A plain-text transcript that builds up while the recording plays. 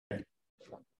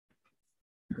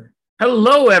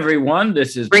Hello, everyone.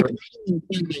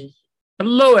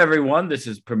 Hello, everyone. This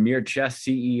is Premier Chess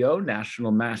CEO,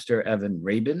 National Master Evan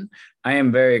Rabin. I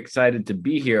am very excited to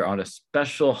be here on a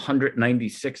special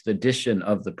 196th edition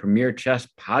of the Premier Chess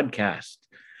Podcast.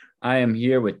 I am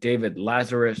here with David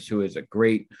Lazarus, who is a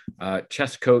great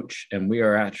chess coach, and we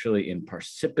are actually in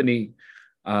Parsippany,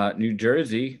 New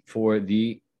Jersey, for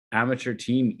the Amateur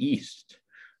Team East.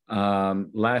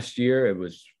 Last year, it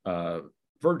was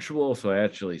virtual, so I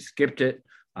actually skipped it.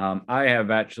 I have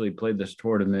actually played this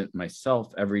tournament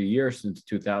myself every year since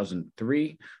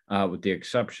 2003, with the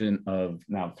exception of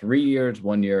now 3 years.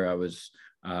 1 year I was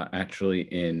actually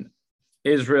in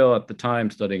Israel at the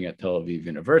time, studying at Tel Aviv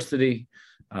University.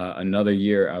 Another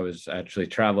year I was actually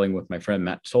traveling with my friend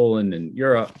Matt Solon in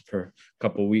Europe for a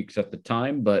couple of weeks at the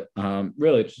time. But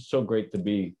really, it's just so great to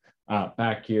be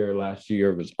back here. Last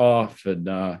year was off,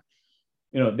 and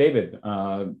David.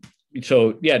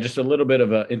 So yeah, just a little bit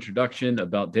of an introduction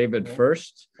about David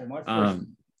first.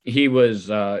 He was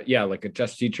like a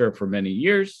chess teacher for many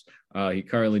years. He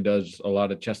currently does a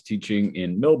lot of chess teaching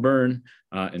in Millburn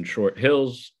and Short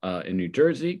Hills in New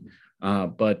Jersey.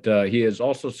 But he has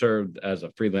also served as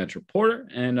a freelance reporter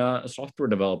and a software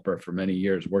developer for many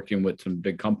years, working with some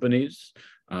big companies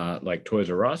like Toys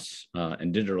R Us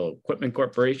and Digital Equipment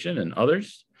Corporation and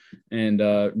others. And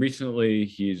recently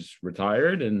he's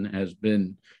retired and has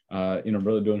been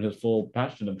really doing his full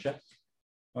passion of chess.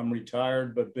 I'm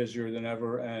retired, but busier than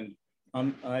ever. And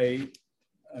I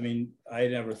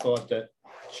never thought that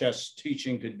chess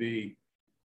teaching could be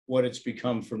what it's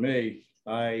become for me.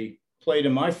 I played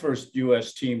in my first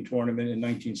U.S. team tournament in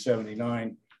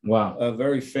 1979. Wow. A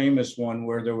very famous one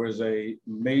where there was a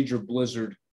major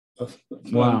blizzard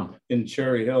in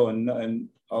Cherry Hill. And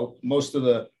most of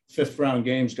the fifth round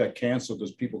games got canceled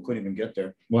because people couldn't even get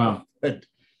there. Wow. But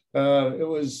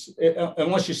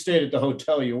unless you stayed at the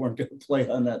hotel, you weren't going to play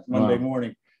on that Monday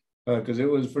morning because it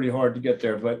was pretty hard to get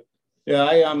there. But yeah,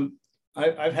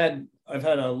 I've had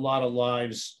a lot of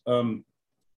lives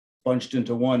bunched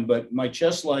into one, but my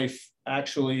chess life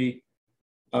actually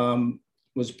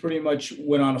was pretty much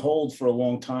went on hold for a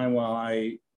long time while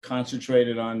I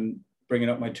concentrated on bringing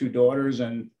up my two daughters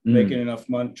and making enough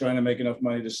money, trying to make enough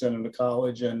money to send them to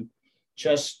college. And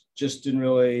chess just didn't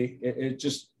really, it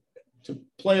just, to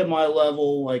play at my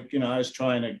level, I was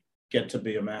trying to get to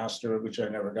be a master, which I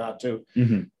never got to.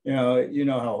 Mm-hmm. You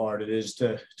know how hard it is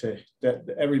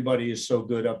that everybody is so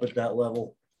good up at that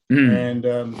level. And,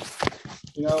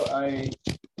 I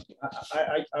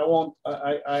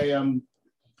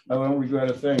won't regret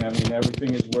a thing. I mean,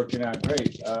 everything is working out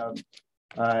great.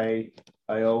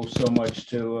 I owe so much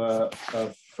to a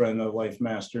friend, a life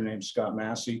master named Scott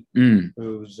Massey,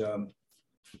 who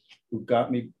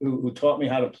taught me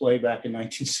how to play back in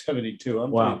 1972.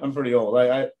 I'm pretty old.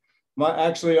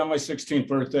 Actually on my 16th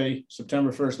birthday,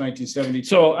 September 1st, 1972.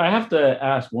 So I have to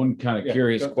ask one kind of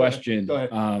curious question. Go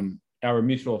ahead. Our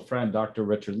mutual friend, Dr.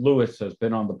 Richard Lewis, has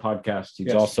been on the podcast.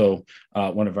 He's also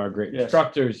one of our great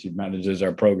instructors. He manages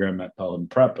our program at Pelham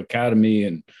Prep Academy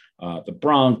and the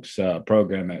Bronx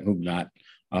program at Huguenot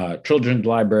Children's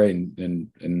Library in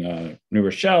New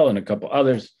Rochelle and a couple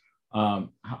others. How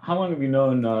long have you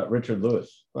known Richard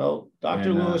Lewis? Well,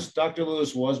 Dr.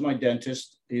 Lewis was my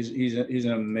dentist. He's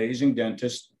an amazing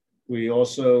dentist. We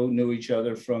also knew each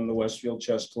other from the Westfield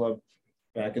Chess Club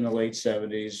back in the late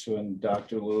 70s when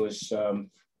Dr. Lewis,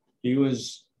 he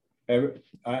was,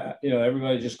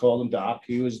 everybody just called him Doc.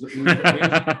 He was the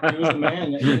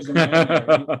man. He was the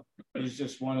man. He's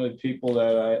just one of the people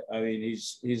that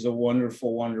he's a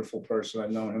wonderful, wonderful person.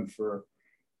 I've known him for,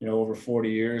 over 40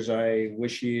 years. I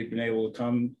wish he had been able to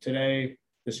come today,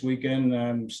 this weekend.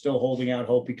 I'm still holding out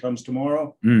hope he comes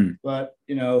tomorrow. But,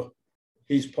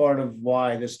 he's part of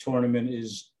why this tournament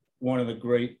is one of the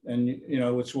great, and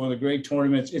it's one of the great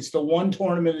tournaments. It's the one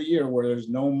tournament of the year where there's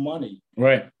no money.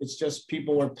 Right. It's just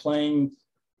people are playing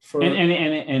for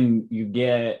and you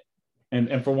get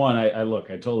and for one, I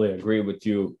totally agree with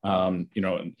you.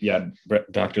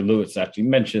 Dr. Lewis actually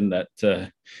mentioned that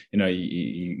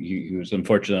he was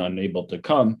unfortunately unable to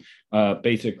come,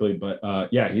 basically, but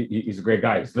he's a great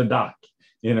guy. He's the doc.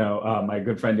 My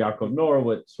good friend Yaakov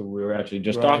Norowitz, who we were actually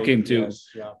just talking to,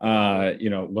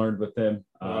 learned with him,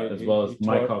 as well as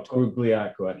Michael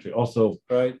Krugliak, who actually also,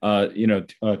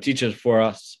 teaches for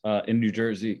us in New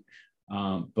Jersey.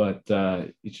 But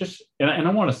it's just, and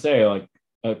I want to say, like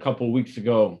a couple of weeks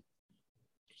ago,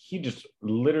 he just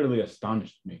literally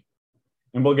astonished me.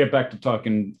 And we'll get back to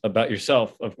talking about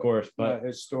yourself, of course. But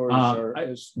his stories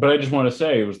But I just want to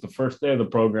say, it was the first day of the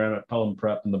program at Pelham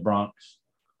Prep in the Bronx.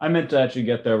 I meant to actually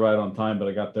get there right on time, but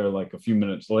I got there like a few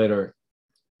minutes later.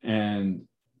 And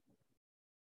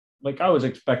like I was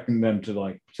expecting them to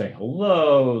like say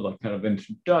hello, like kind of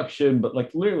introduction, but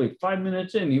like literally 5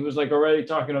 minutes in, he was like already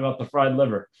talking about the fried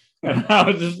liver. And I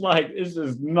was just like, this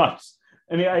is nuts.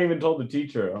 And I even told the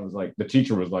teacher, I was like, the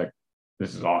teacher was like,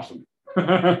 this is awesome.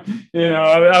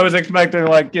 I was expecting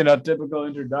like, typical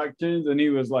introductions, and he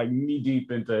was like knee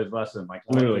deep into his lesson, like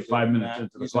literally 5 minutes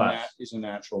into the class. He's a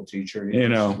natural teacher.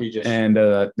 And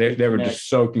they were just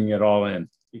soaking it all in.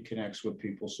 He connects with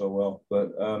people so well.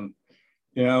 But, I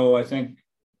think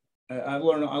I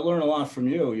learned a lot from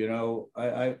you.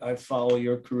 I follow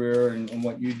your career and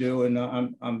what you do, and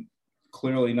I'm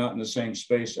clearly not in the same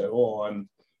space at all.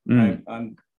 But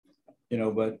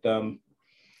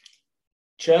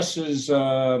chess is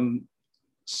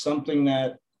something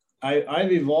that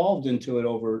I've evolved into it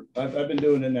over. I've been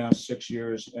doing it now 6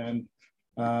 years, and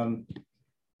probably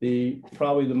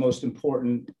the most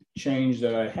important change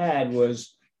that I had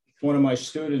was one of my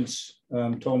students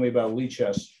told me about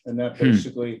Lichess, and that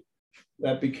basically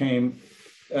that became.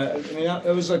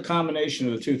 It was a combination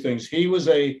of the two things. He was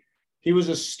a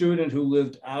student who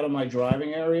lived out of my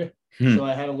driving area. So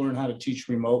I had to learn how to teach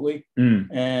remotely.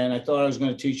 And I thought I was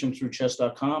going to teach him through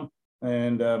chess.com.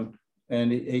 And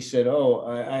he said, oh,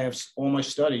 I have all my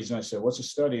studies. And I said, what's a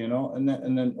study? And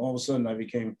then all of a sudden I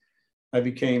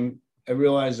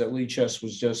realized that Lichess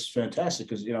was just fantastic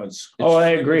because, I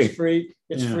agree. It's free.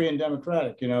 It's free and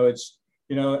democratic. No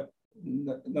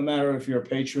matter if you're a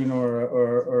patron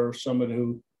or someone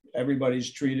who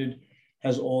everybody's treated,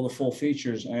 has all the full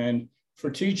features. And for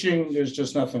teaching, there's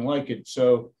just nothing like it.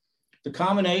 So the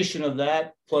combination of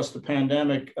that plus the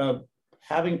pandemic of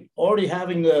already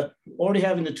having the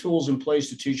tools in place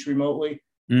to teach remotely,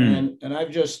 and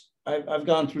I've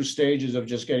gone through stages of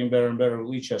just getting better and better at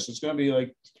Lichess. It's going to be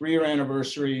like 3-year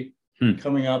anniversary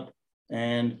coming up,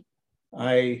 and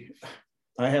I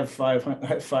have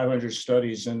 500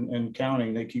 studies and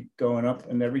counting. They keep going up,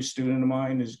 and every student of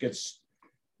mine gets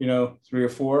 3 or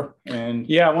 4. And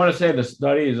I want to say the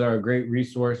studies are a great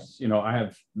resource. I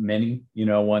have many,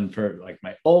 one for like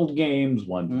my old games,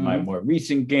 one for my more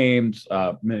recent games,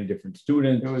 many different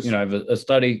students. I have a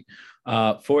study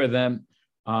for them.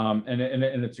 And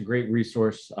it's a great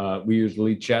resource. We use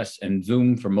Lichess and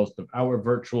Zoom for most of our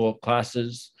virtual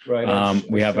classes. Right.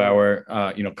 We have our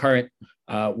current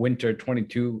winter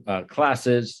 22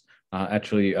 classes,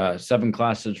 actually 7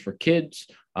 classes for kids,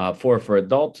 4 for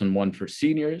adults, and 1 for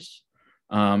seniors.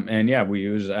 We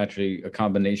use actually a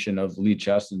combination of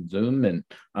Lichess and Zoom, and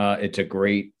it's a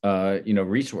great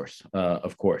resource,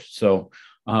 of course. So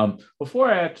before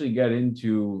I actually get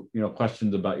into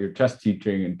questions about your chess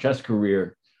teaching and chess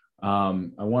career, I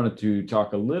wanted to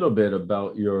talk a little bit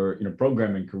about your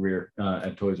programming career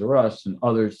at Toys R Us and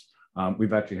others.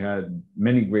 We've actually had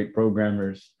many great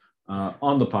programmers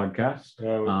on the podcast.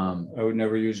 I would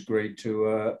never use great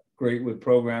with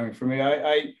programming. For me,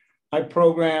 I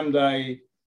programmed. I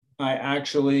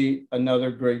actually,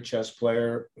 another great chess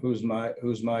player who's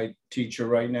my teacher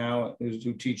right now,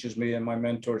 who teaches me, and my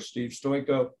mentor Steve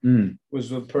Stoico was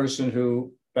the person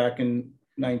who back in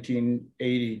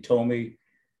 1980 told me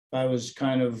I was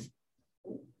kind of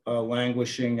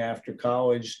languishing after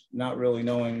college, not really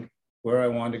knowing where I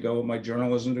wanted to go with my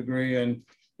journalism degree, and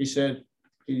he said,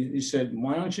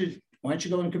 why don't you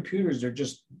go in computers?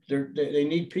 They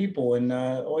need people, and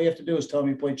all you have to do is tell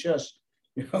me to play chess,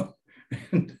 that's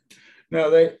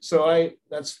how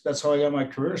I got my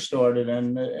career started,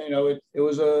 and it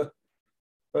was a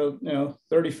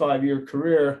 35-year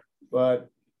career, but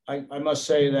I must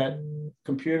say that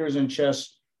computers and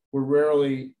chess were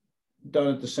rarely done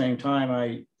at the same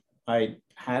time. I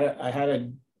had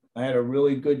a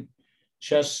really good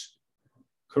chess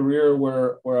career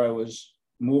where I was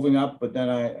moving up, but then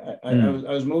I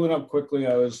was moving up quickly.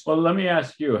 Well, let me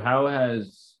ask you, how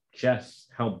has chess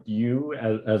helped you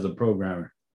as a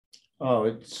programmer? Oh,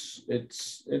 it's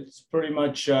pretty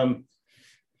much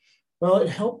it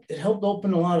helped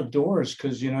open a lot of doors,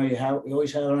 because you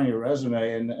always have it on your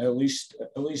resume, and at least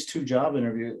 2 job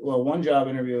interviews. Well, one job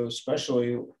interview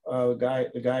especially,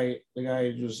 the guy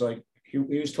was like, he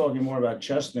was talking more about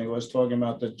chess than he was talking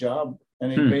about the job,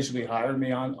 and he basically hired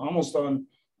me almost on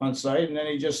site, and then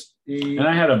and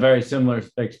I had a very similar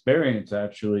experience,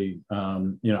 actually.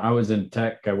 I was in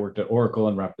tech. I worked at Oracle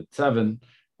and Rapid7.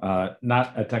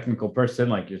 Not a technical person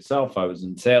like yourself. I was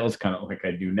in sales, kind of like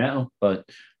I do now. But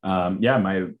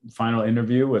my final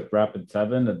interview with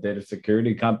Rapid7, a data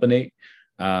security company,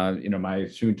 my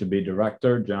soon-to-be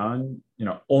director, John,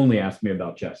 only asked me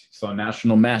about chess. He saw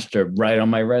National Master right on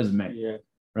my resume. Yeah.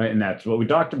 Right. And that's what we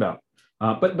talked about.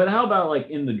 But how about like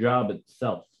in the job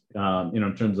itself?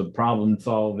 in terms of problem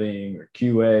solving or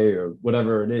QA or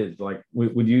whatever it is? Like,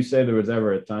 would you say there was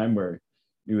ever a time where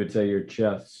you would say your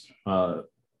chess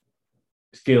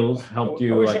skills helped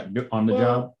you on the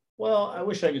job? Well, I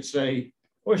wish I could say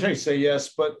yes,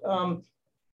 but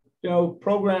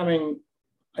programming.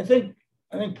 I think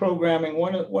programming.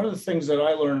 One of the things that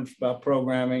I learned about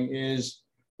programming is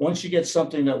once you get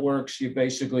something that works, you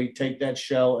basically take that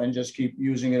shell and just keep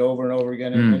using it over and over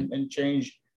again and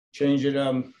change it.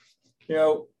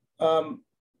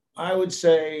 I would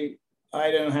say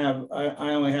I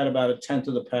only had about 1/10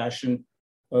 of the passion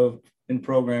in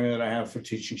programming that I have for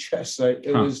teaching chess.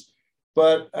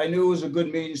 But I knew it was a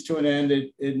good means to an end.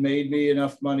 It made me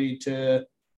enough money to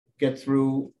get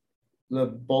through the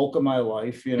bulk of my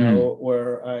life,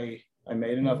 where I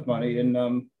made enough money. And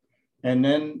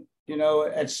then,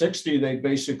 at 60, they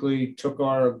basically took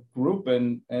our group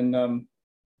and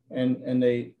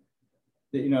they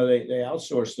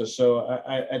outsourced us. So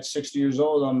I at 60 years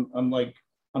old, I'm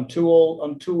too old.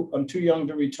 I'm too young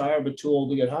to retire, but too old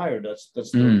to get hired. That's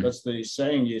the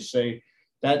saying. You say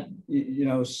that,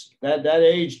 that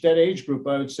age group,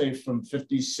 I would say from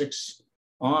 56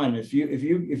 on, if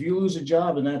you lose a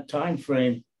job in that time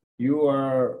frame,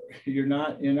 you're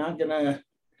not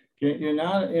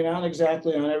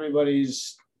exactly on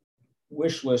everybody's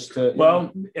wish list to.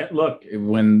 Well, look,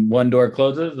 when one door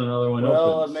closes, another one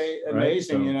opens.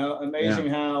 Amazing, right? Amazing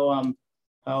how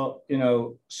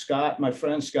Scott, my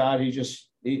friend Scott, he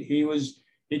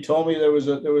told me there was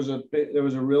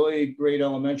a really great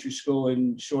elementary school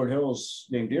in Short Hills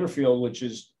named Deerfield, which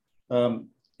is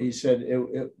he said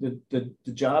the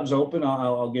job's open.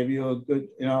 I'll give you a good,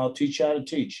 I'll teach you how to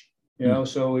teach.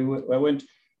 So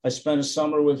I spent a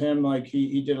summer with him. Like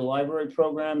he did a library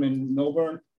program in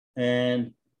Millburn,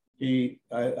 and he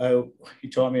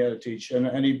taught me how to teach.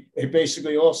 And he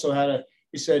basically also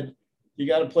he said, you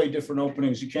got to play different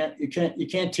openings. You can't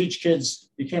teach kids.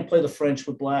 You can't play the French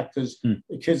with black because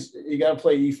the kids. You got to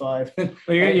play E5.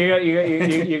 Well,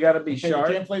 you got to be sharp.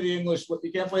 You can't play the English.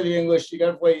 You can't play the English. You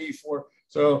got to play E4.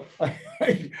 So I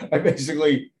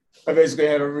basically had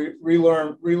to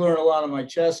relearn a lot of my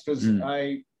chess because when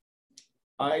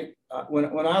I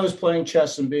was playing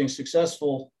chess and being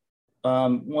successful,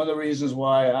 one of the reasons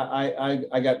why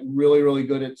I got really, really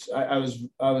good at I was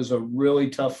a really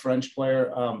tough French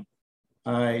player.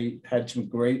 I had some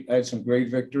great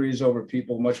victories over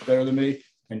people much better than me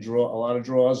and a lot of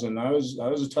draws. And I was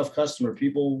a tough customer.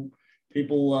 People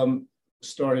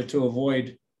started to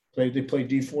avoid. They played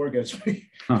D4 against me,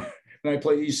 and I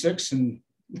play E6, and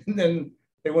then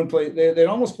they wouldn't play. They'd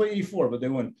almost play E4, but they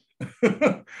wouldn't.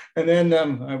 And then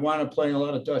I wound up playing a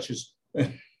lot of Dutches,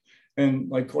 and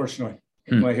like Korchnoi,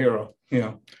 my hero,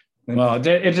 Well,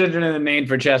 it's the main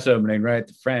for chess opening, right?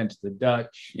 The French, the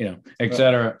Dutch, et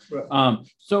cetera. Right.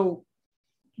 So,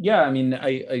 yeah, I mean,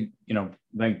 I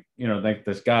thank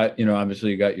this guy.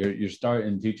 Obviously, you got your start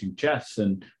in teaching chess,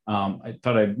 and I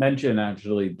thought I'd mention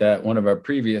actually that one of our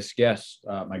previous guests,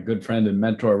 my good friend and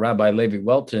mentor, Rabbi Levi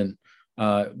Welton,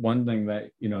 one thing that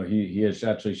he has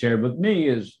actually shared with me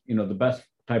is the best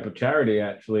type of charity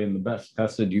actually, and the best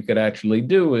tested you could actually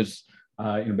do is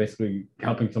basically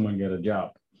helping someone get a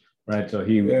job. Right, so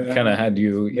he kind of had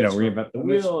you, reinvent the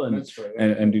wheel and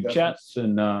do chess,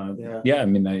 and I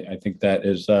mean, I think that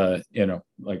is,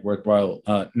 worthwhile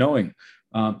knowing.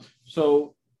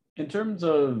 So, in terms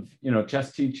of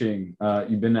chess teaching,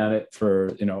 you've been at it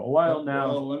for a while now.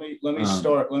 Well, let me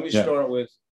start with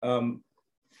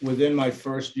within my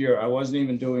first year. I wasn't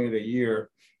even doing it a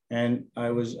year, and I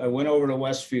went over to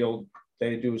Westfield.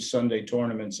 They do Sunday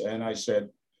tournaments, and I said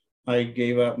I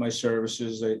gave out my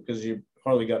services because you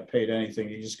hardly got paid anything.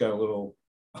 You just got a little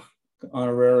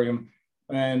honorarium.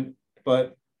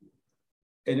 But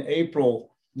in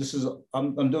April,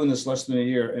 I'm doing this less than a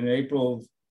year. In April of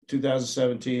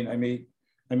 2017, I meet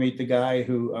the guy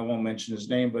who I won't mention his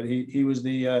name, but he was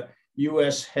the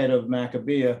U.S. head of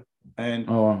Maccabiah, and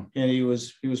he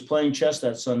was playing chess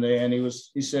that Sunday, and he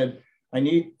said,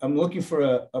 I'm looking for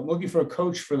a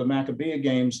coach for the Maccabiah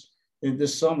games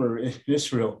this summer in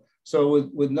Israel. So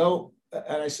with no.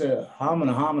 And I said,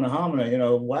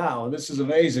 hamina, wow, this is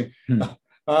amazing.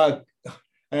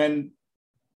 And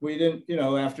we didn't,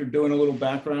 after doing a little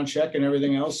background check and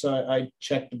everything else, I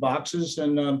checked the boxes,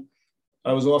 and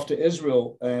I was off to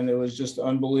Israel, and it was just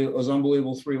unbelievable. It was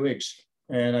unbelievable 3 weeks.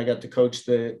 And I got to coach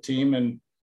the team, and,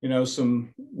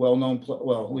 some well-known,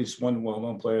 at least one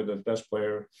well-known player. The best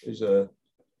player he's a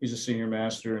senior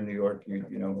master in New York.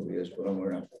 You know who he is, but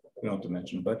we don't have to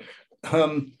mention.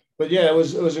 But yeah, it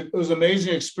was an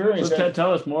amazing experience. So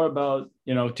tell us more about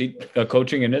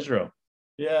coaching in Israel.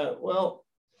 Yeah, well,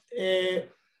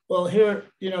 well, here,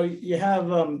 you have,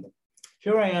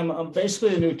 here I am. I'm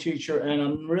basically a new teacher, and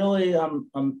I'm really, I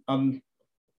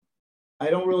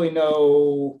don't really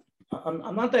know.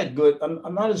 I'm not that good.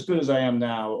 I'm not as good as I am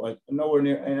now. Like nowhere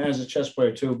near, and as a chess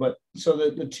player too. But so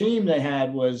the team they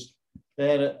had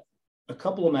a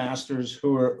couple of masters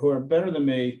who are better than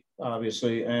me,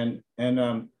 obviously, and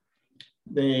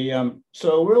they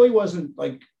so it really wasn't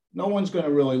like no one's going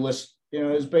to really listen.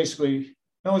 It's basically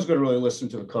no one's going to really listen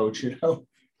to the coach.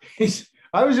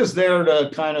 I was just there to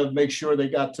kind of make sure they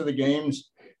got to the games,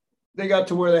 they got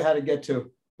to where they had to get to.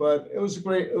 But it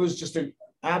was just an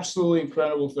absolutely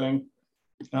incredible thing.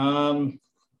 I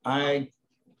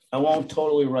won't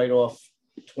totally write off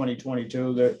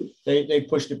 2022. They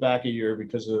pushed it back a year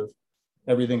because of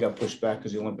everything got pushed back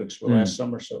because the Olympics were last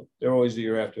summer. So they're always the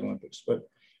year after the Olympics. But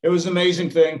it was an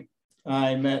amazing thing.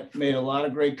 I made a lot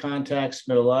of great contacts,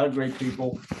 met a lot of great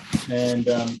people, and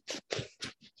the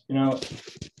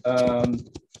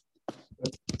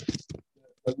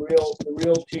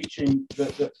real teaching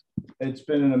it's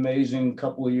been an amazing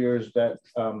couple of years that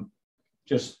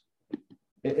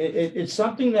it's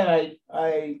something that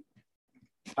I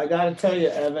got to tell you,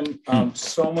 Evan,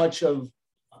 so much of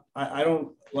I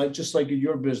don't like, just like in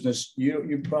your business,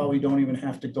 you probably don't even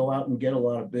have to go out and get a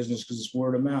lot of business because it's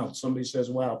word of mouth. Somebody says,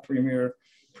 wow, Premier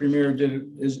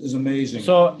is amazing.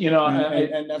 So,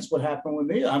 and that's what happened with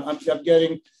me. I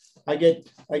get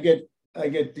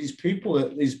these people,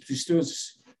 these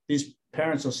students, these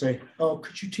parents will say, oh,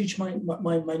 could you teach my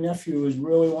nephew who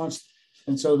really wants,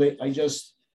 and so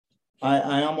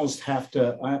I almost have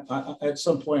to, at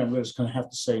some point I'm just going to have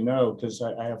to say no, because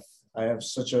I have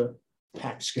such a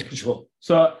packed schedule.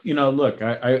 So, look,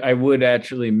 I would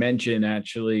actually mention,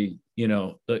 look,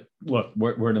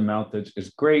 word of mouth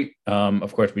is great.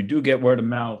 Of course, we do get word of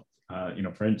mouth.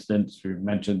 For instance, we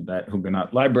mentioned that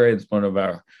Huguenot Library is one of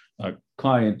our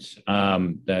clients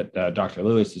that Dr.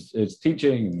 Lewis is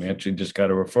teaching. And we actually just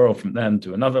got a referral from them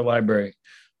to another library,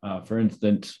 for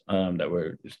instance, that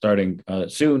we're starting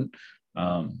soon.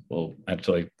 We'll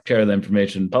actually share the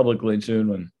information publicly soon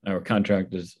when our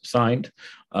contract is signed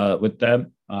with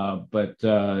them. But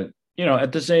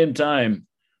at the same time,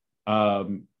 a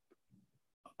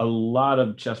lot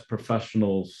of chess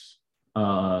professionals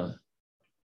or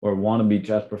wannabe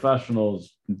chess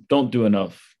professionals don't do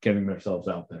enough getting themselves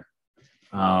out there.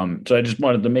 So I just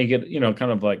wanted to make it,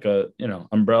 kind of like a,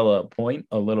 umbrella point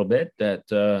a little bit that,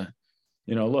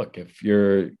 look, if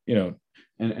you're,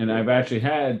 and I've actually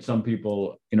had some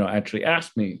people, actually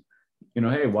ask me,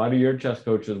 hey, why do your chess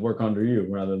coaches work under you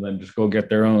rather than just go get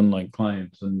their own like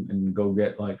clients and go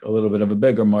get like a little bit of a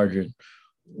bigger margin?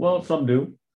 Well, some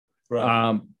do.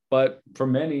 Right. But for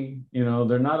many,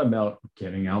 they're not about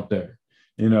getting out there.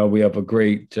 We have a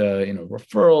great,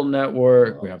 referral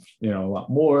network. We have, a lot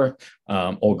more.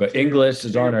 Olga Inglis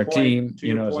is on our team. To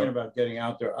your point about getting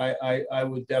out there, I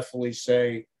would definitely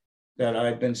say that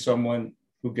I've been someone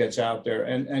who gets out there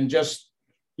and just,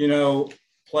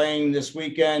 playing this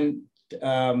weekend,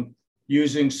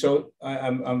 using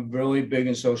I'm really big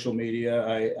in social media.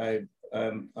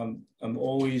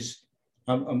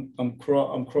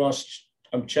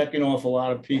 I'm checking off a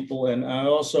lot of people, and I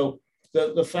also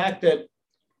the fact that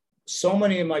so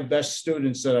many of my best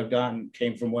students that I've gotten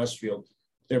came from Westfield.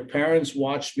 Their parents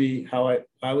watched me how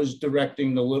I was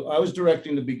directing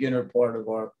the beginner part of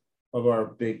our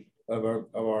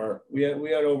we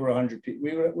had over 100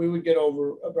 people. We would get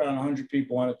over around 100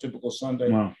 people on a typical Sunday.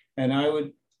 Wow. And I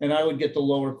would get the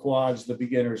lower quads, the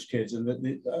beginners kids, and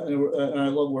I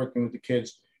love working with the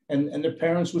kids. And their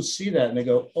parents would see that and they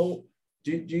go, oh,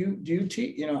 do you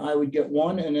teach? I would get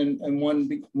one, and one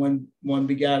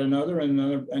begat another, and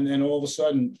another, and then all of a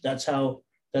sudden that's how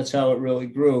it really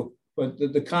grew. But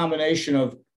the combination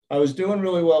of, I was doing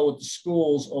really well with the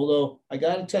schools, although I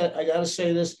gotta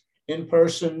say this, in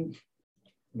person,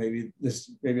 maybe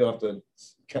I'll have to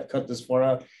cut this far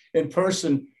out. In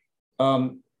person,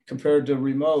 compared to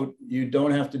remote, you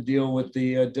don't have to deal with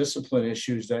the discipline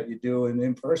issues that you do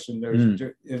in person. It's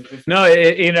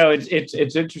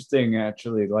interesting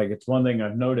actually. Like, it's one thing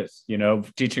I've noticed,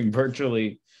 teaching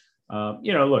virtually.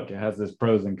 Look, it has its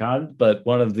pros and cons, but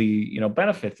one of the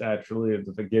benefits actually of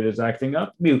the kid is acting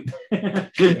up mute.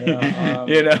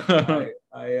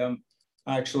 I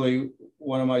actually,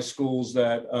 one of my schools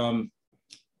that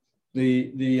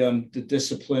the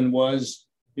discipline was,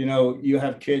 you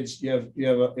have kids, you have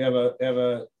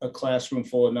a classroom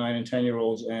full of 9 and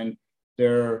 10-year-olds, and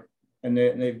they've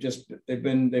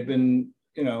been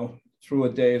through a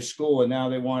day of school, and now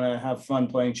they want to have fun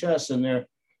playing chess, and they're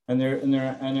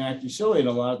acting silly, and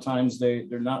a lot of times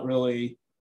they're not really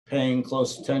paying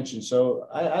close attention. So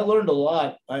I learned a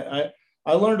lot.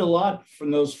 I learned a lot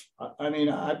from those. I mean,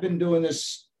 I've been doing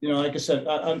this, like I said,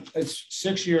 it's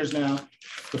 6 years now.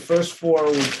 The first 4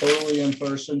 were totally in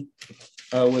person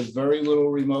with very little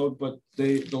remote, but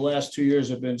the last 2 years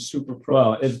have been super pro.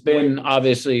 Well, it's been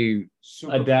obviously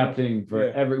adapting for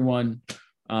everyone.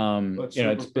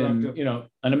 It's been,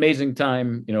 an amazing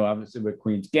time, obviously with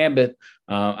Queen's Gambit.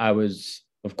 I was,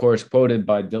 of course, quoted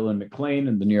by Dylan McLean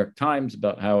in the New York Times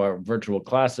about how our virtual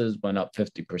classes went up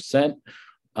 50%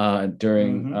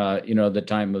 during, the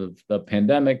time of the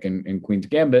pandemic and Queen's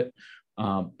Gambit.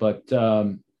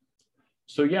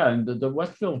 So yeah, the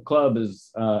Westfield Club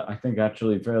is, I think,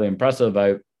 actually fairly impressive.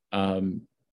 I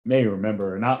may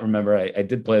remember or not remember, I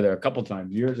did play there a couple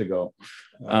times years ago,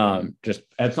 just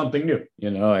as something new.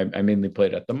 I mainly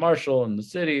played at the Marshall and the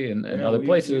City and other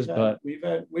places.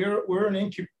 We're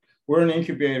an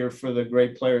incubator for the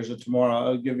great players of tomorrow.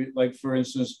 I'll give you, like, for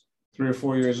instance, 3 or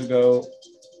 4 years ago.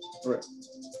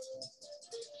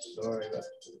 Sorry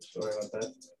about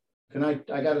that.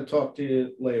 I got to talk to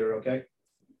you later, okay?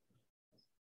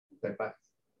 Okay, bye.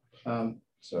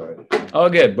 Sorry. Oh,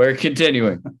 good. We're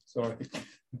continuing. Sorry,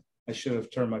 I should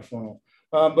have turned my phone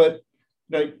off. But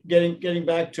getting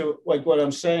back to like what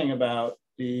I'm saying about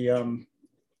the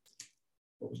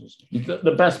what was this?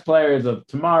 The best players of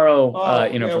tomorrow.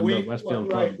 From the Westfield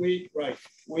Club.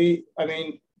 I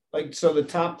mean, like, so the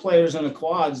top players in the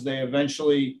quads, they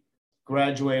eventually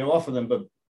graduate off of them. But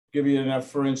give you enough,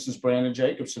 for instance, Brandon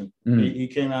Jacobson. He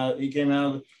came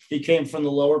from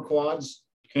the lower quads.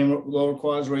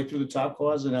 Right through the top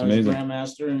quads, and now he's a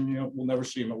grandmaster, and we'll never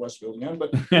see him at Westfield again.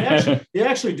 But he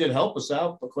actually did help us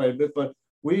out quite a bit. But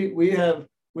we have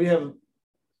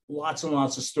lots and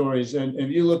lots of stories, and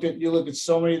if you look at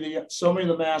so many of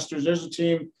the masters, there's a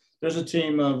team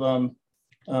of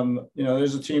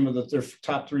their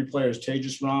top 3 players: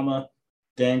 Tejas Rama,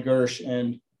 Dan Gersh,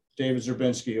 and David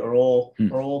Zerbinski are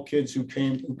all kids who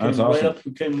came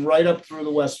right up through the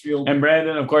Westfield. And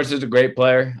Brandon, of course, is a great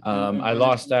player. I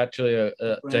lost actually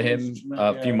to him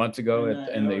a few months ago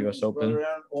in the U.S. Open.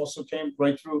 Also came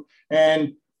right through,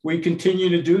 and we continue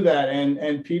to do that.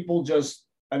 And people just,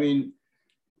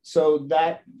 so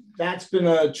that's been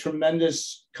a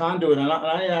tremendous conduit. And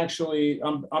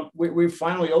we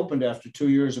finally opened after 2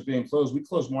 years of being closed. We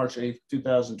closed March 8th,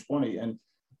 2020, and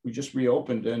we just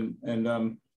reopened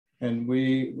and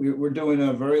we're doing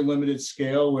a very limited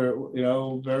scale where,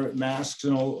 very masks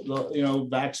and all,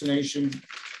 vaccination,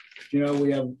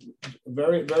 we have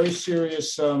very, very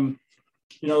serious, a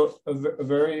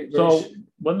very. So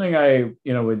one thing I,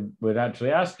 would actually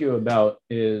ask you about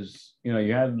is,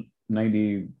 you had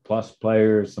 90 plus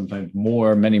players, sometimes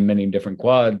more, many, many different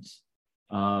quads.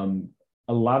 A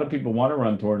lot of people want to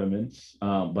run tournaments,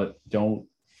 but don't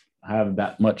have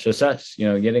that much success,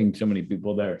 getting so many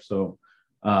people there. So,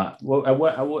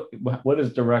 what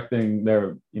is directing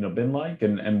there, been like,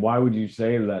 and why would you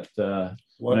say that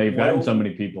you've gotten so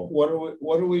many people?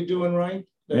 What are we doing right?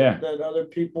 That other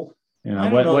people.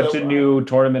 What should new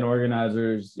tournament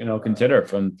organizers, consider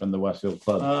from the Westfield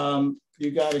Club?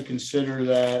 You got to consider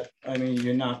that.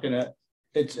 You're not gonna.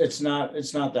 It's not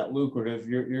that lucrative.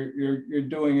 You're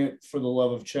doing it for the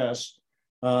love of chess.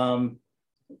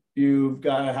 You've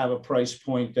got to have a price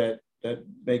point that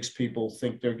makes people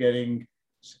think they're getting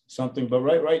something. But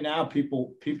right now,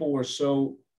 people were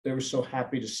so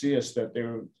happy to see us that they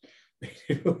were,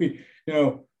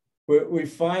 we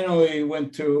finally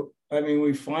went to a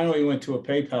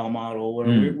PayPal model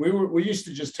where we used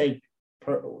to just take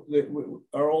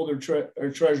our older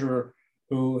treasurer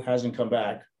who hasn't come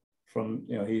back from,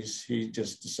 he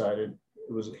just decided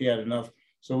he had enough.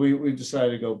 So we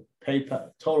decided to go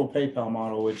total PayPal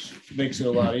model, which makes it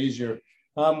a lot easier.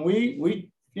 We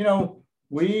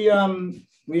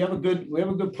have a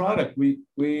good product.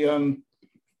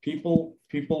 People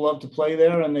love to play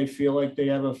there, and they feel like they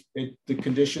have the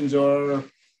conditions are.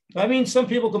 Some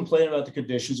people complain about the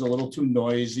conditions a little too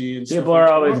noisy, and people are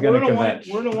always going to convince.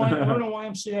 We're in a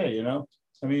YMCA,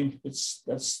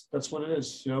 that's what it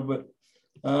is, But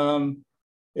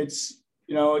it's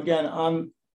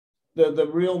again, the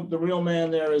real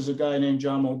man there is a guy named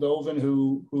John Moldovan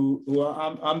who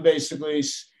I'm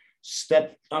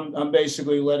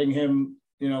basically letting him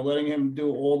do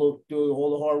all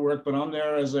the hard work, but I'm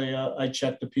there as I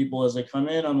check the people as they come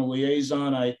in. I'm a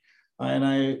liaison. I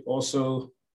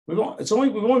also we've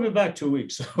only been back 2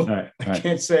 weeks, so right. I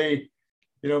can't say,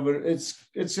 but it's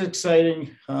exciting,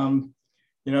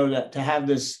 that to have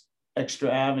this extra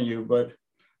avenue, but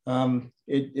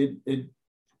it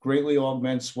greatly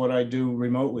augments what I do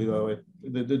remotely, though.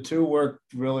 The two work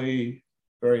really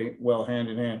very well hand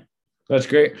in hand. That's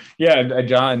great. Yeah,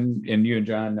 John and you and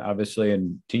John, obviously,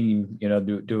 and team,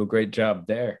 do a great job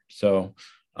there. So,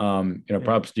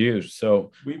 props to you.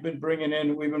 So we've been bringing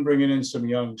in some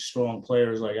young, strong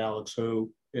players like Alex, who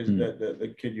is that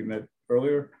the kid you met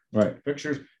earlier, right?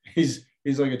 Pictures. He's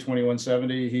like a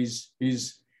 2170.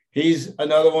 He's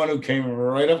another one who came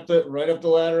right up the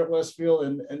ladder at Westfield,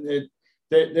 and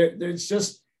it's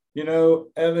just,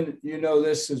 Evan,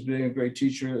 this as being a great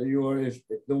teacher. If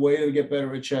the way to get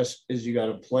better at chess is you got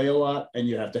to play a lot, and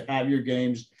you have to have your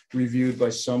games reviewed by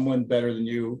someone better than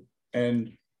you,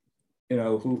 and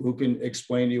who can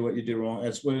explain to you what you did wrong.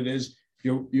 That's what it is.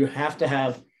 You have to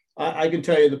have. I can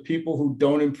tell you, the people who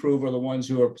don't improve are the ones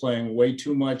who are playing way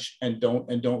too much and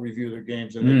don't review their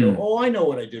games, and they go, "Oh, I know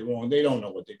what I did wrong." They don't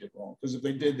know what they did wrong, because if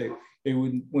they did, they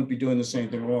wouldn't be doing the same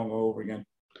thing wrong all over again.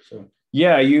 So.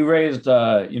 Yeah, you raised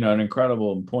an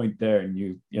incredible point there, and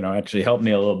you actually helped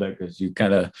me a little bit, because you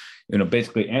kind of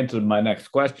basically answered my next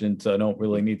question, so I don't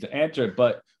really need to answer it.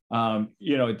 But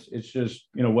it's just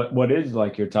what is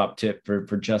like your top tip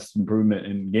for chess improvement,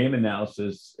 and game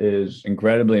analysis is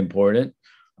incredibly important.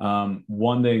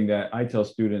 One thing that I tell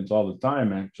students all the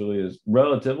time actually is,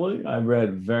 relatively, I've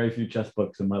read very few chess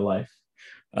books in my life.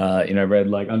 I read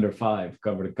like under 5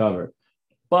 cover to cover.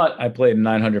 But I played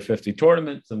 950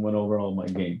 tournaments and went over all my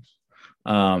games.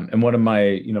 And one of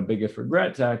my, biggest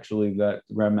regrets, actually, that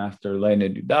Grandmaster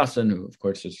Leonid Udasin, who of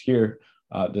course is here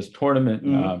this tournament,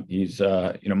 he's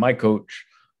my coach.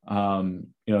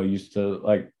 Used to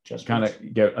like just kind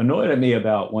of get annoyed at me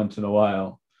about once in a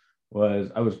while,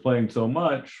 was I was playing so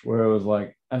much where it was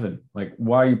like, Evan, like,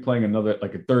 why are you playing another,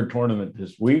 like, a third tournament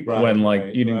this week when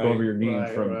you didn't go over your games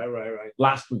from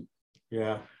last week?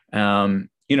 Yeah.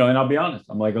 And I'll be honest,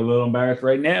 I'm like a little embarrassed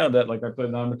right now that like I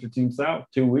played Amateur Team South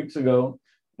 2 weeks ago,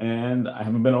 and I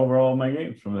haven't been over all my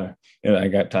games from there. I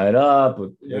got tied up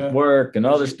with work and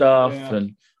other stuff,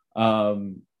 and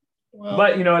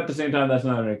but at the same time, that's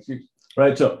not an excuse,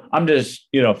 right? So I'm just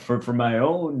for my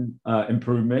own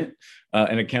improvement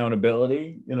and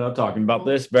accountability, talking about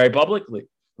this very publicly,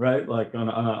 right? Like on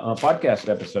a podcast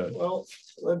episode. Well,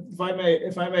 if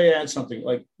I may add something,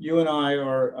 like you and I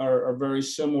are very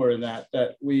similar in that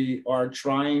we are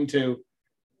trying to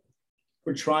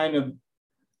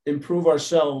improve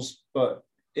ourselves, but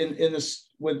in this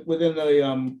within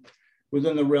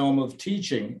the realm of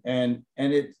teaching, and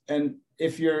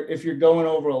if you're going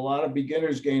over a lot of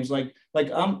beginners games, so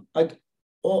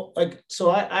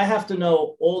I have to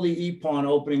know all the e-pawn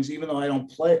openings, even though I don't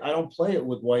play it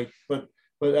with white, but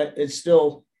it's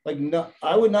still like, no,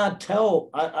 I would not tell.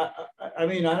 I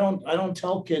mean, I don't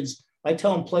tell kids. I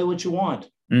tell them, play what you want.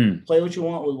 Play what you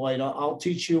want with white. I'll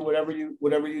teach you whatever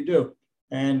you do.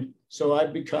 And so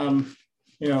I've become,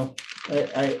 I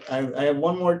have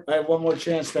one more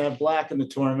chance to have black in the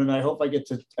tournament. I hope I get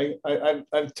to. I've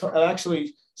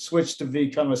actually switched to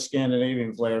become a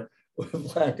Scandinavian player with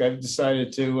black. I've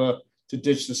decided to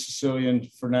ditch the Sicilian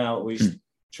for now, at least.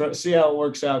 See how it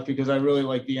works out, because I really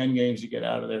like the end games you get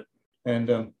out of there.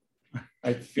 And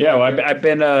I feel I've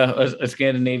been a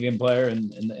Scandinavian player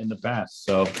in the past.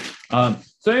 So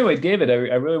anyway, David,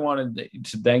 I really wanted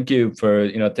to thank you for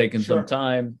taking some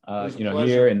time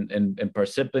here in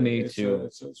Parsippany to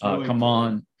really come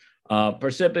on.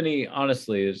 Parsippany,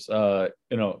 honestly, is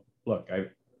look,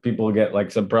 people get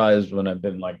like surprised when I've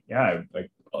been like,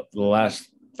 like the last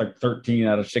like 13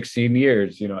 out of 16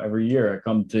 years, every year I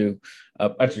come to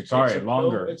actually, sorry,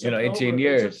 longer, 18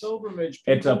 years. It's a pilgrimage.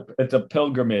 It's a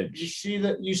pilgrimage.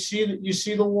 You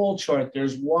see the wall chart.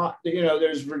 There's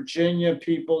there's Virginia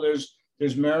people,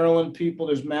 there's Maryland people,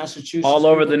 there's Massachusetts, all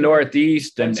over the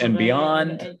Northeast and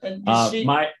beyond.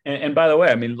 And by the way,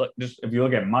 I mean, look, just if you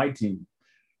look at my team,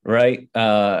 right?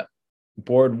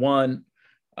 Board 1.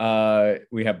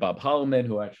 We have Bob Holloman,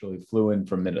 who actually flew in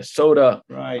from Minnesota.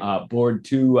 Right. Board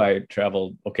 2, I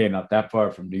traveled, not that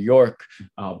far, from New York.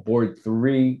 Board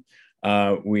 3,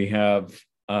 we have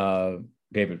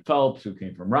David Phelps, who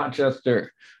came from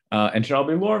Rochester. And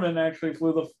Shelby Lorman actually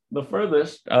flew the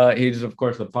furthest. He's, of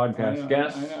course, the podcast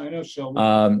guest. I know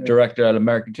Shelby. Director at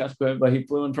American Chess Club, but he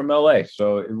flew in from LA.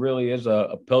 So it really is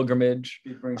a pilgrimage.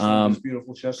 He brings some of these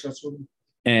beautiful chess sets with him.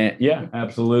 And yeah,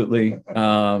 absolutely.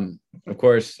 Of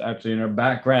course, actually in our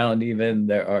background, even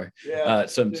there are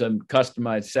some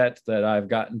customized sets that I've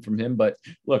gotten from him. But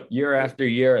look, year after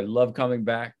year, I love coming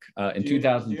back. In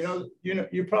 2000,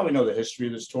 you probably know the history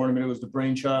of this tournament. It was the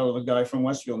brainchild of a guy from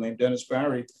Westfield named Dennis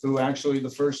Barry, who actually the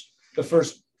first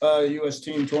U.S.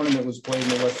 team tournament was played in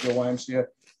the Westfield YMCA.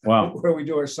 Wow, where we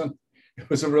do our son. It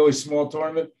was a really small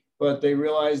tournament, but they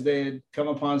realized they had come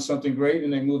upon something great,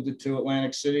 and they moved it to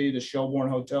Atlantic City, the Shelbourne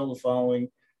Hotel, the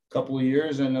couple of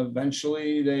years, and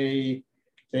eventually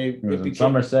it was in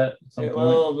Somerset. It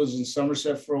was in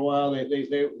Somerset for a while.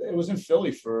 It was in Philly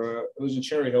it was in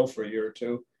Cherry Hill for a year or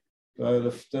two.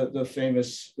 The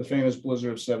famous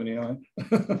blizzard of '79.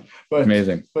 But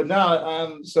amazing. But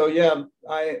now, so yeah,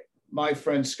 my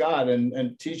friend Scott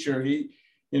and teacher,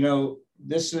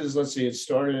 this is, let's see, it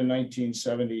started in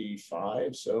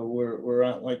 1975, so we're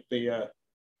at like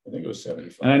I think it was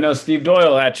 75. And I know Steve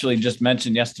Doyle actually just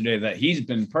mentioned yesterday that he's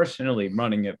been personally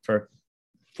running it for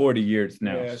 40 years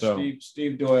now. Yeah, so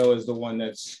Steve Doyle is the one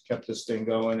that's kept this thing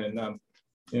going, and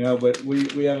but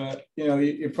we have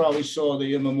you probably saw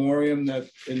the in memoriam that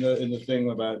in the thing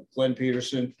about Glenn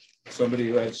Peterson, somebody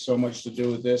who had so much to do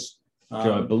with this.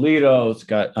 Joe Bolito, it's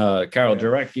got Carol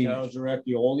Jarecki,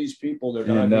 all these people. They're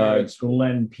and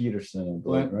Glenn Peterson.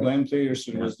 Glenn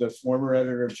Peterson was the former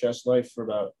editor of Chess Life for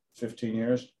about 15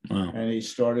 years. Wow. And he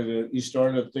started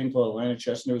a thing called Atlantic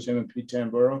Chess News, him and Pete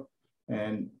Tamburo.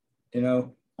 And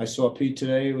I saw Pete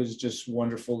today. It was just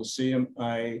wonderful to see him.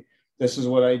 This is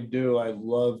what I do. I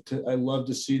love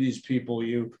to see these people.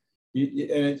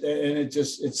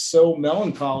 It's so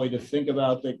melancholy to think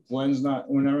about that Glenn's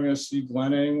we're never going to see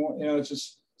Glenn anymore. It's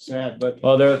just sad. But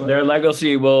their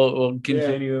legacy will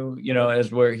continue,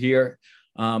 as we're here.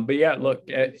 But yeah, look,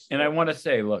 and I want to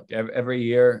say, look, every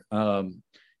year, I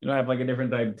have like a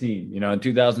different type of team. In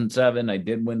 2007, I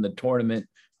did win the tournament.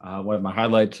 One of my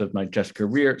highlights of my chess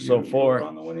career so far.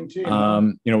 On the winning team,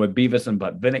 with Beavis and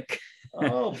Butvinik.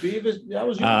 Oh, Beavis, that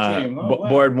was your team. Oh, wow.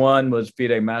 Board 1 was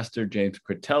FIDE Master James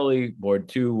Critelli. Board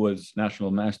 2 was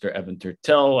National Master Evan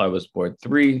Tertel. I was Board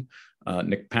 3.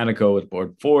 Nick Panico was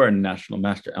Board 4, and National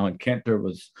Master Alan Cantor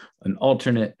was an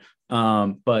alternate.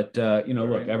 But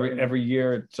look, every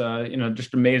year it's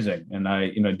just amazing, and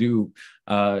I do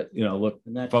look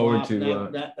forward to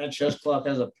that chess clock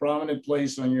has a prominent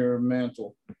place on your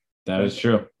mantle. That is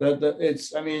true.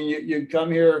 You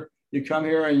come here. You come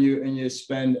here and you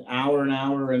spend hour and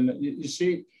hour, and you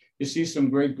see some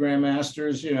great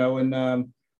grandmasters, and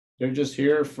they're just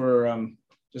here for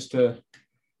just to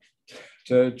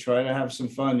try to have some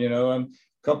fun, A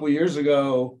couple of years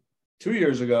ago, 2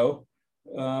 years ago,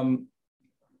 the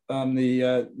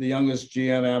youngest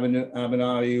GM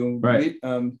Avenatti, right.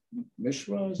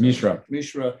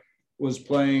 Mishra was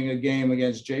playing a game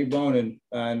against Jay Bonin,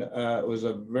 and it was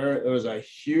a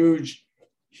huge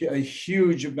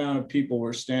amount of people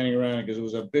were standing around because it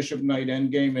was a Bishop Knight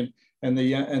endgame, and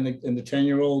the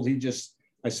 10-year-old,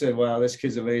 I said, wow, this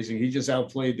kid's amazing. He just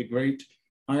outplayed the great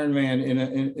Iron Man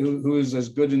who is as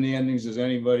good in the endings as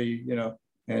anybody,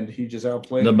 and he just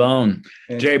outplayed the Bone.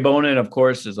 Jay Bonin, of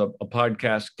course, is a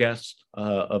podcast guest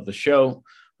of the show.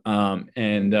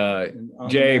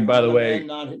 Jay, by the way,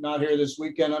 not here this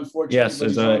weekend, unfortunately. Yes,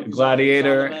 as a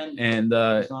gladiator, and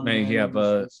may he have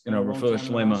a refuah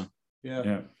shlema.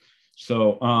 Yeah.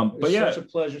 So, but it's such a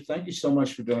pleasure. Thank you so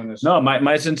much for doing this. No,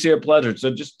 my sincere pleasure. So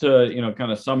just to,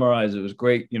 kind of summarize, it was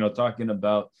great, talking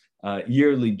about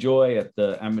yearly joy at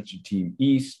the Amateur Team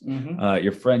East,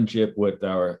 your friendship with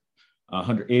our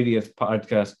 180th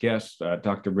podcast guest,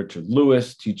 Dr. Richard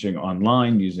Lewis, teaching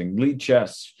online using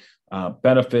Lichess,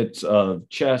 benefits of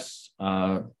chess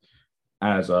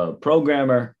as a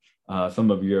programmer,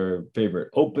 some of your favorite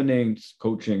openings,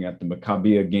 coaching at the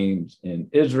Maccabiah Games in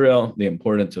Israel, the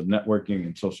importance of networking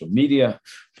and social media,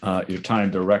 your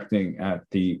time directing at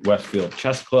the Westfield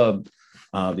Chess Club,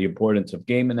 the importance of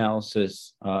game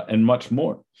analysis, and much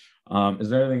more. Is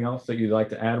there anything else that you'd like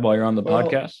to add while you're on the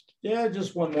podcast? Yeah,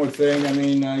 just one more thing.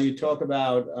 You talk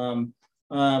about on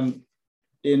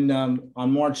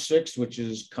March 6th, which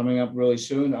is coming up really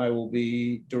soon, I will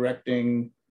be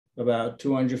directing about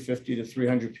 250 to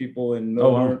 300 people in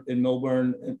Melbourne. In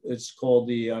Melbourne, it's called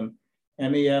the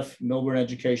MEF, Melbourne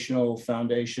Educational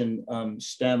Foundation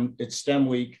STEM. It's STEM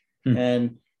Week,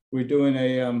 and we're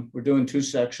doing 2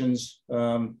 sections.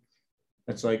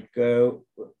 It's like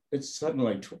it's something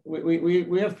like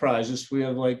we have prizes. We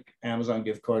have like Amazon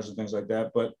gift cards and things like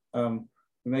that. But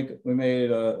we made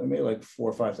like $4,000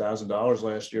 or $5,000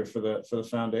 last year for the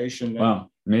foundation. Wow,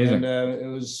 amazing! And it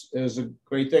was a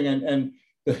great thing. And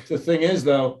the thing is,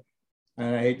 though,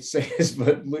 and I hate to say this,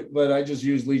 but I just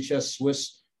use Lichess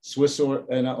Swiss,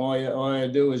 and all I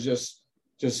do is just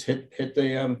hit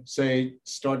the say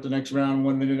start the next round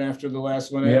 1 minute after the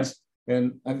last one ends,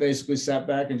 and I basically sat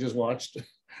back and just watched.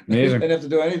 Amazing. I didn't have to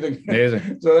do anything.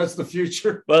 Amazing. So that's the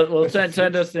future. Well,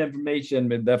 send us the information.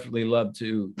 We'd definitely love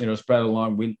to spread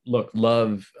along. We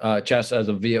love chess as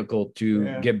a vehicle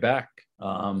to give back.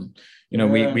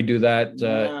 We do that.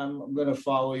 I'm going to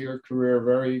follow your career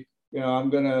very. I'm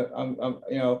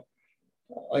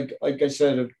like I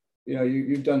said,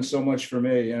 you've done so much for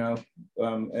me,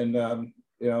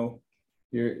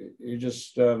 you're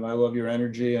just, I love your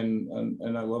energy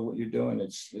and I love what you're doing.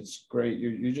 It's great.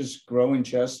 You're just growing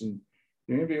chess, and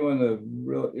you're going to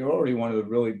be you're already one of the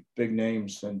really big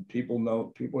names, and people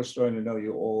are starting to know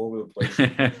you all over the place for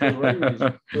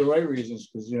the right reasons,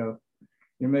 because,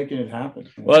 you're making it happen.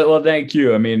 Well, thank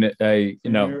you. I mean,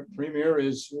 Premier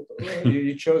is,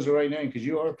 you chose the right name, because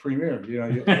you are Premier.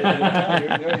 You're the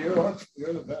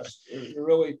best.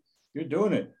 You're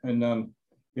doing it, and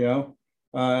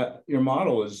your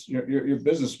model is your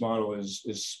business model is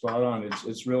spot on.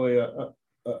 It's really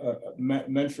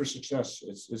meant for success.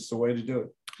 It's the way to do it.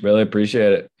 Really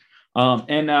appreciate it.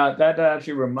 And that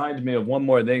actually reminds me of one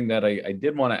more thing that I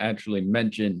did want to actually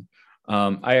mention.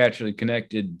 I actually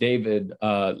connected David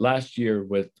last year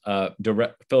with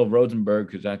Phil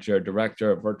Rosenberg, who's actually our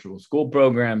director of virtual school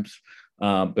programs.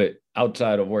 But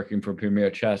outside of working for Premier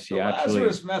Chess, he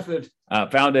actually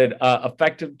founded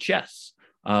Effective Chess.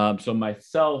 So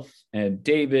myself and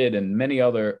David and many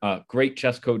other great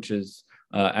chess coaches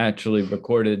actually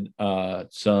recorded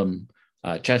some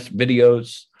chess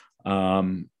videos.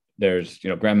 There's,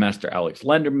 Grandmaster Alex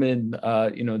Lenderman,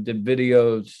 did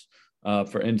videos.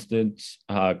 For instance,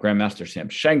 Grandmaster Sam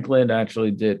Shankland actually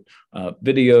did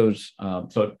videos.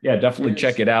 So yeah, definitely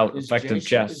check it out. Effective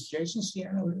Chess. Is Jason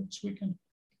Ciano here this weekend?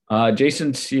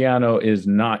 Jason Ciano is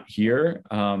not here,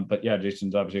 but yeah,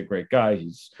 Jason's obviously a great guy.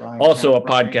 He's also a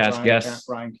podcast guest.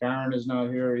 Brian Karen is not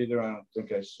here either. I don't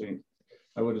think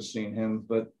I would have seen him,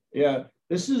 but yeah,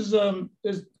 this is the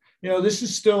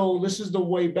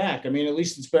way back. I mean, at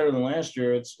least it's better than last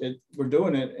year. We're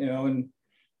doing it, and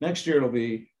next year it'll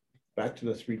be back to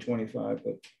the 325,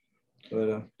 but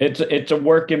it's a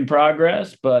work in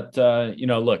progress, but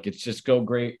look, it's just go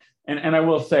great. And I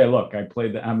will say, look, I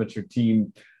played the amateur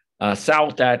team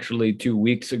South actually 2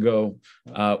 weeks ago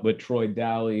with Troy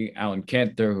Daly, Alan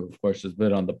Cantor, who of course has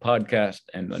been on the podcast,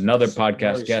 and another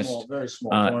podcast guest, very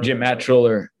small Jim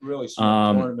Atchuller. Really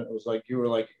small tournament. It was like you were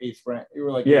like eighth rank.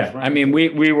 I mean,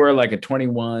 we were like a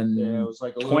 21, it was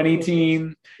like 20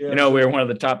 team. We were one of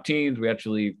the top teams. We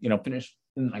actually, finished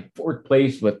in like fourth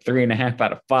place with 3.5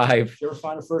 out of 5. Did you ever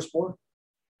find a first board?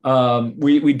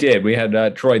 We did. We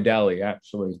had Troy Daly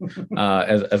actually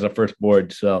as a first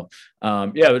board. So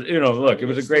look, it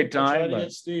was a great time. I tried to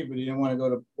get Steve, but he didn't want to go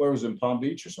to, where was it, Palm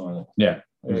Beach or something? Yeah,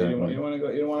 exactly. You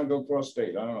don't want to go cross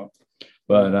state. I don't know.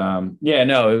 But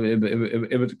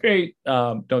it was great.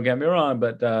 Don't get me wrong,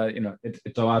 but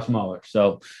it's a lot smaller.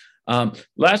 So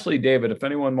lastly, David, if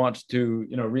anyone wants to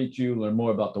reach you, learn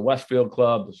more about the Westfield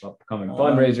Club, this upcoming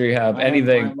fundraiser you have,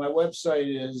 anything. My website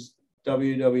is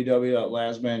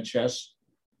www.lazmanchess,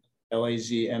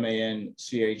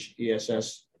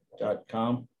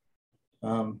 LAZMANCHESS.com.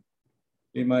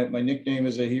 My nickname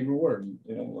is a Hebrew word,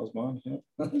 Lazman. Yeah.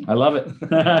 I love it.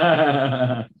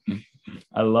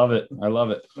 I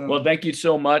love it. Well, thank you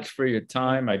so much for your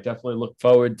time. I definitely look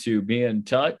forward to being in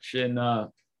touch, and have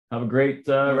a great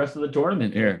rest of the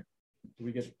tournament here. Do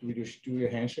we do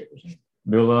a handshake or something?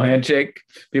 Do a little handshake.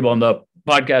 People on the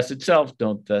podcast itself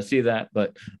don't see that,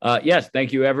 but yes,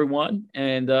 thank you everyone,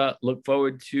 and look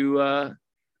forward to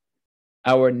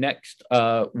our next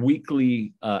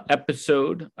weekly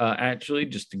episode. Actually,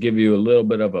 just to give you a little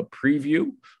bit of a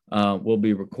preview, we'll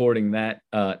be recording that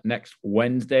next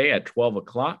Wednesday at 12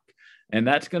 o'clock. And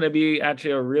that's going to be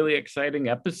actually a really exciting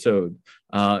episode.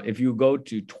 If you go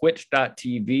to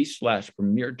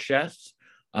twitch.tv/Premier Chess,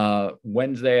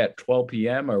 Wednesday at 12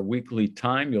 p.m. our weekly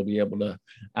time, you'll be able to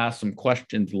ask some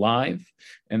questions live.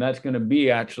 And that's going to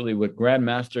be actually with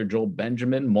Grandmaster Joel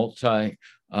Benjamin,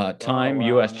 multi-time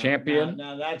U.S. champion.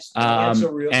 Now that's a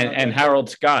real, and Harold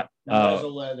Scott. There's a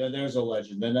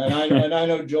legend. And I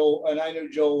know Joel,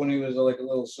 when he was like a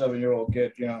little 7-year-old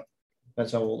kid.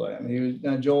 That's how old I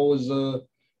am. Joel was a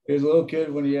little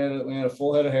kid when he had a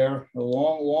full head of hair, a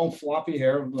long floppy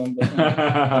hair, and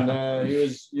he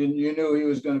was. You knew he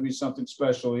was going to be something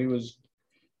special. He was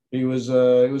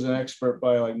an expert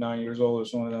by like 9 years old or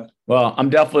something like that. Well, I'm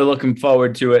definitely looking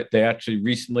forward to it. They actually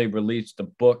recently released a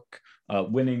book,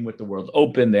 Winning with the World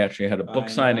Open. They actually had a book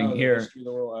signing here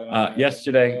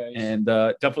yesterday, and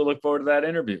definitely look forward to that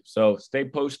interview. So stay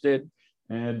posted,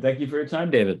 and thank you for your time,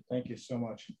 David. Thank you so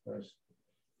much, guys.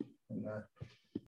 And